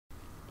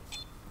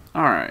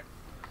Alright.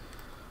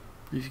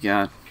 We've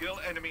got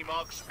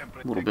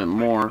a little bit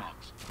more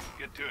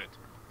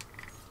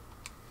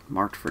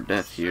marked for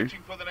death here.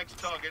 For the next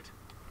target.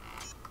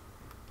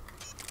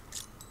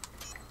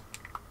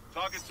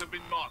 Targets have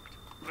been marked.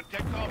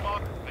 Protect our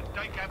mark and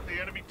take out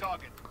the enemy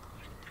target.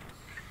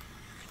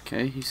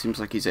 Okay, he seems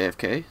like he's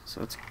AFK,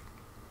 so it's...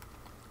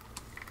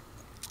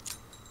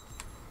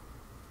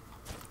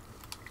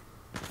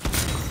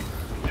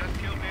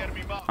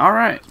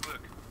 Alright.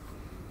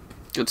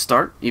 Good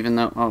start, even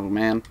though... Oh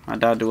man, I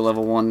died to a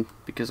level 1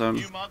 because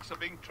I'm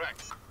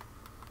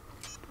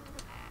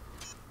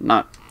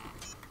not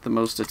the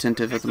most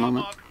attentive at the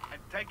moment.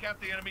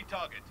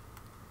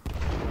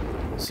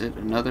 Is it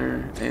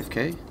another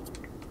AFK?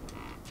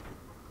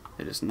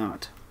 It is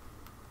not.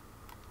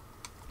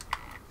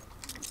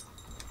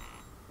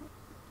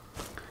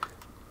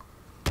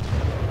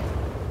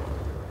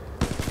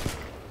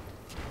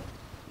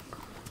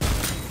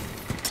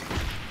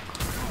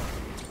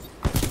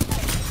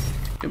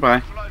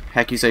 Goodbye,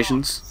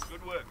 accusations.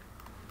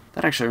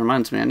 That actually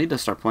reminds me, I need to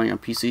start playing on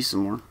PC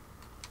some more.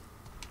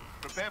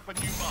 Prepare for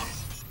new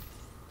marks.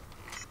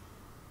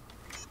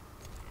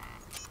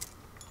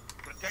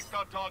 Protect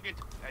our target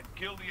and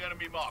kill the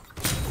enemy mark.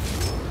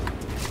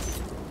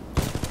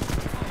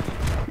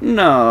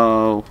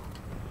 No.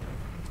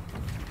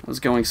 That was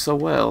going so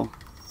well.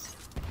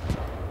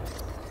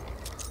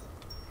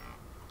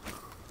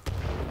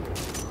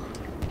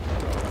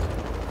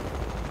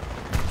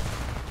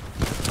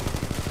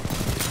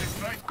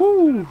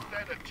 Woo.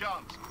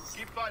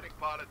 Keep fighting,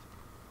 pilot.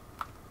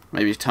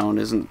 Maybe tone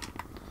isn't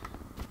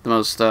the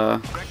most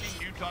let's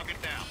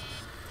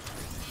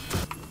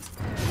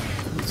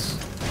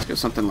go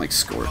something like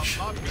Scorch.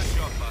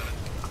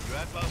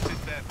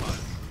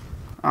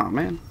 Oh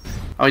man.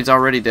 Oh, he's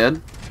already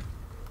dead?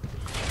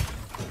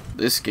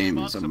 This game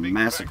is a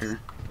massacre.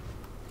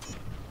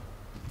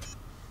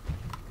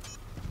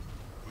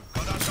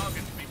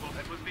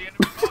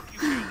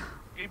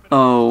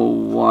 Oh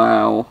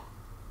wow.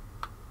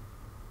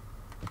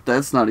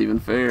 That's not even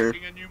fair.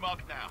 Kill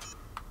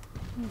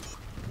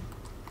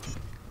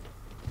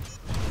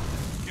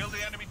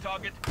the enemy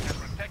target and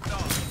protect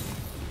our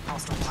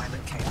hostile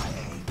pilot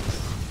KIA.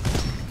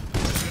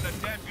 Did a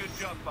damn good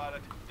job,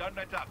 pilot. Don't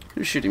let up.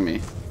 Who's shooting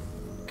me?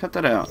 Cut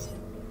that out.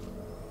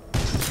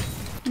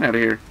 Get out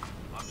of here.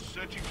 I'm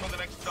searching for the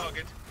next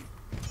target.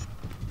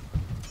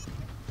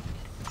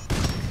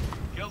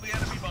 Kill the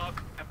enemy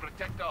mark and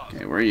protect ours.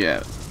 Okay, where are you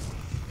at?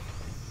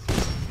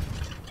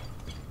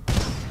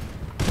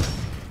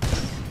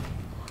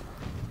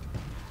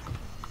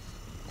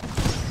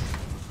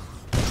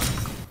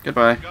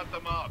 Goodbye. Got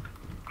the mark.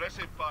 Press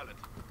it, pilot.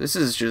 This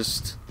is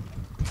just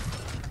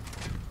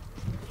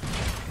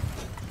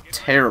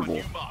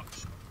terrible.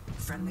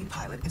 Friendly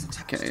pilot is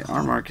attached. Okay,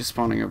 our mark is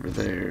spawning over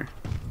there.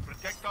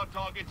 Protect our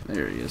target.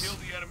 There he is. Kill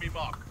the enemy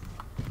mark.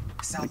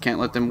 I can't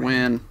let them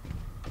win.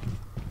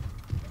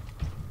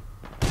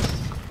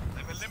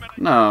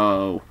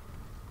 No.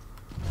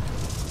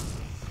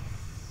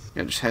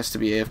 Yeah, it just has to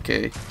be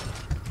AFK.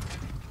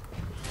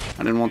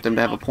 I didn't want them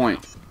to have a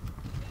point.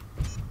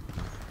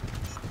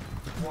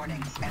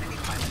 Warning, enemy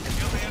pilot.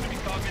 Kill the enemy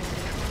target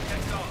and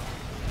protect ours.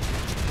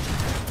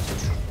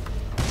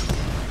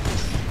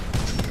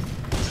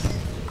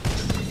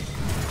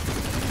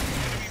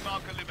 Enemy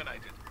mark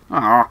eliminated.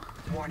 Aw.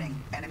 Warning,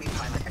 enemy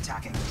pilot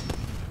attacking.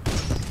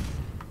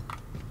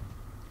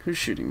 Who's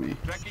shooting me?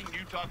 Tracking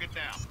new target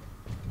now.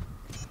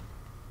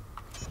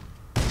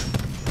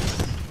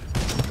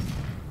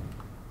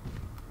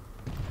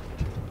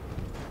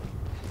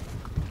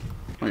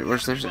 Wait,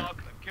 where's their...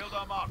 Killed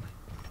our mark.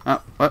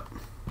 Oh, what?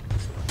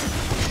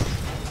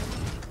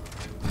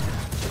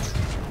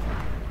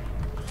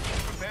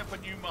 Prepare for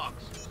new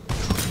marks.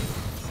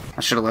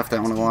 I should have left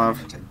that one alive.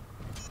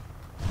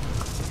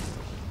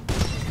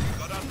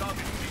 Got our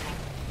target, people.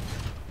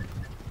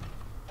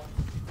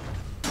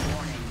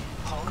 Warning,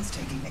 hull is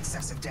taking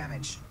excessive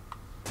damage.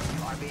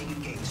 You are being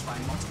engaged by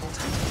multiple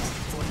Titans,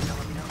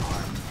 40mm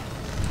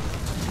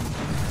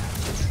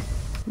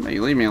arm. Hey,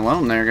 you leave me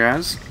alone there,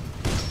 guys.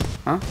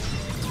 Huh?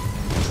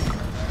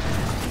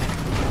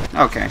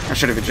 Okay, I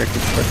should have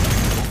ejected, but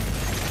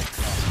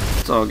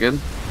it's all good.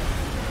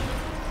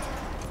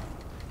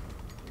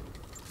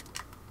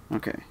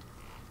 Okay.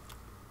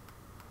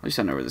 At least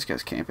I know where this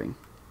guy's camping.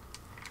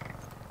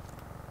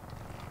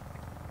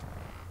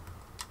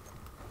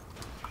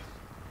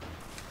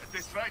 At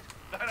this rate,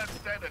 they don't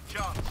stand a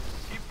chance.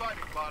 Keep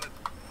fighting, pilot.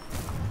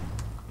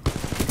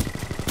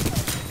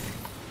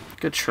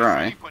 Good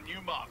try. Ready for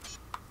new marks.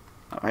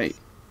 Alright.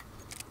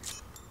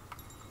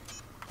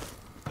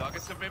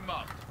 Targets have been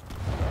marked.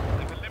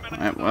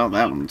 Alright, well,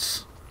 that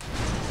one's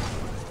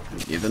a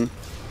given.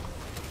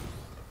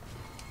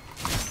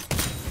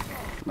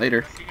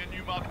 Later. Tracking a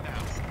new mark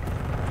now.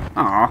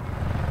 Aw.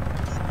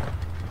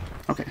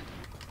 Okay.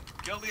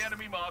 Kill the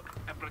enemy mark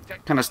and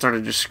protect. Kind of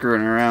started just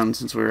screwing around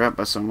since we were up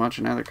by so much,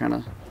 and now they're kind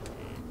of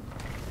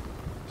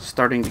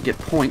starting to get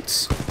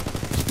points.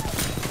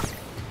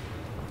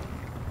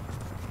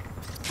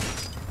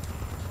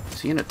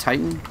 Is he in a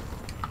Titan?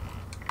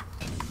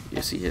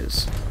 Yes, he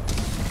is.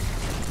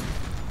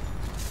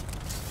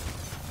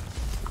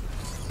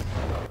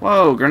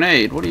 Whoa,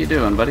 grenade! What are you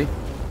doing, buddy?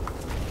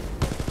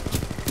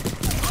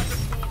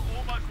 Titanfall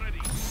almost ready.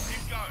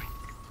 Keep going.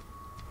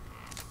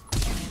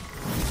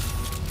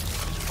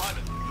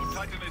 Pilot, your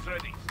Titan is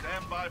ready.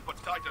 Stand by for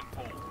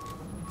Titanfall.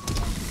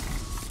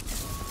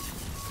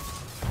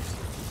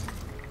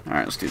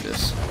 Alright, let's do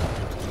this.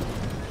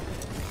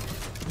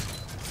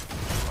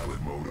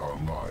 Pilot mode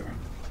online.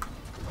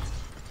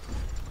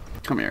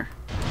 Come here.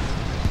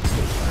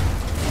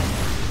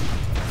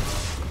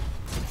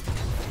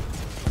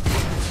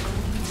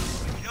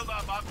 We killed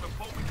our mark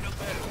before we killed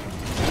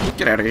theirs.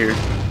 Get out of here.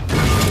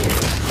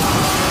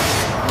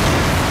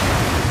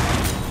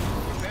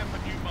 Prepare for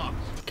new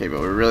marks. Okay, but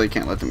we really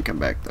can't let them come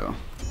back, though.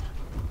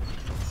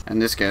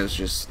 And this guy's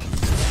just...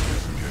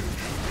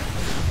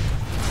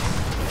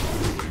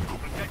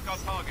 Protect our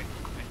target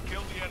and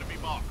kill the enemy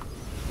mark.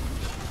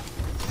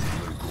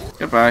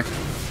 Goodbye.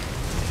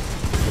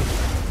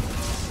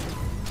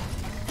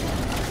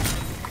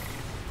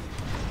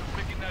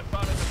 Picking that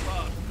part of the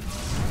path.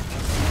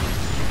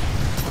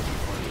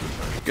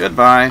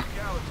 Goodbye.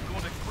 Cowards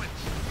called it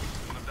quits.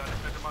 Would have done it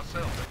better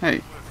myself.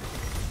 Hey,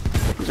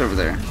 who's over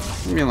there?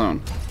 Leave me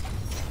alone.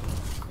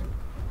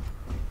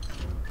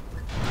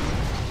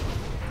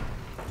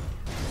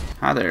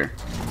 Hi there.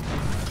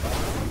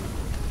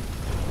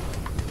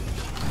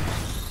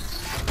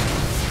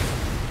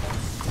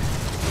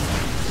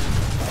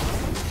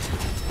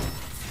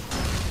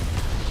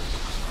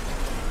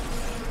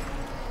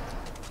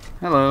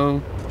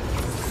 Hello.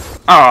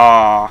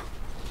 Aww.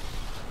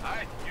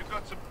 Hey, you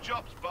got some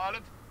chops,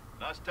 pilot.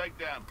 Nice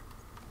takedown.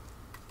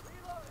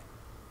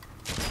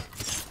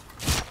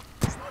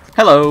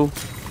 Hello.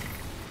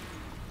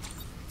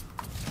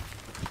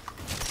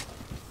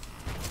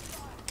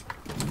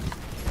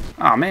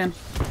 Aw, man.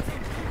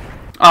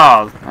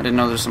 Oh, I didn't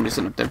know there was somebody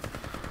sitting up there.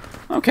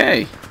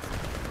 Okay.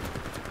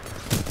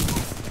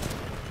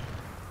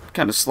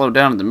 Kind of slowed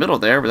down in the middle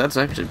there, but that's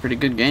actually a pretty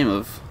good game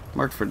of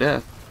Marked for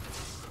Death.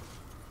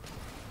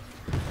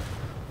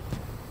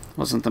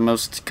 Wasn't the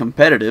most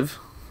competitive,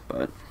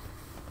 but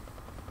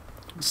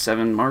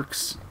 7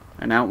 marks,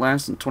 an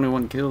outlast, and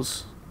 21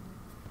 kills.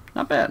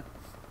 Not bad.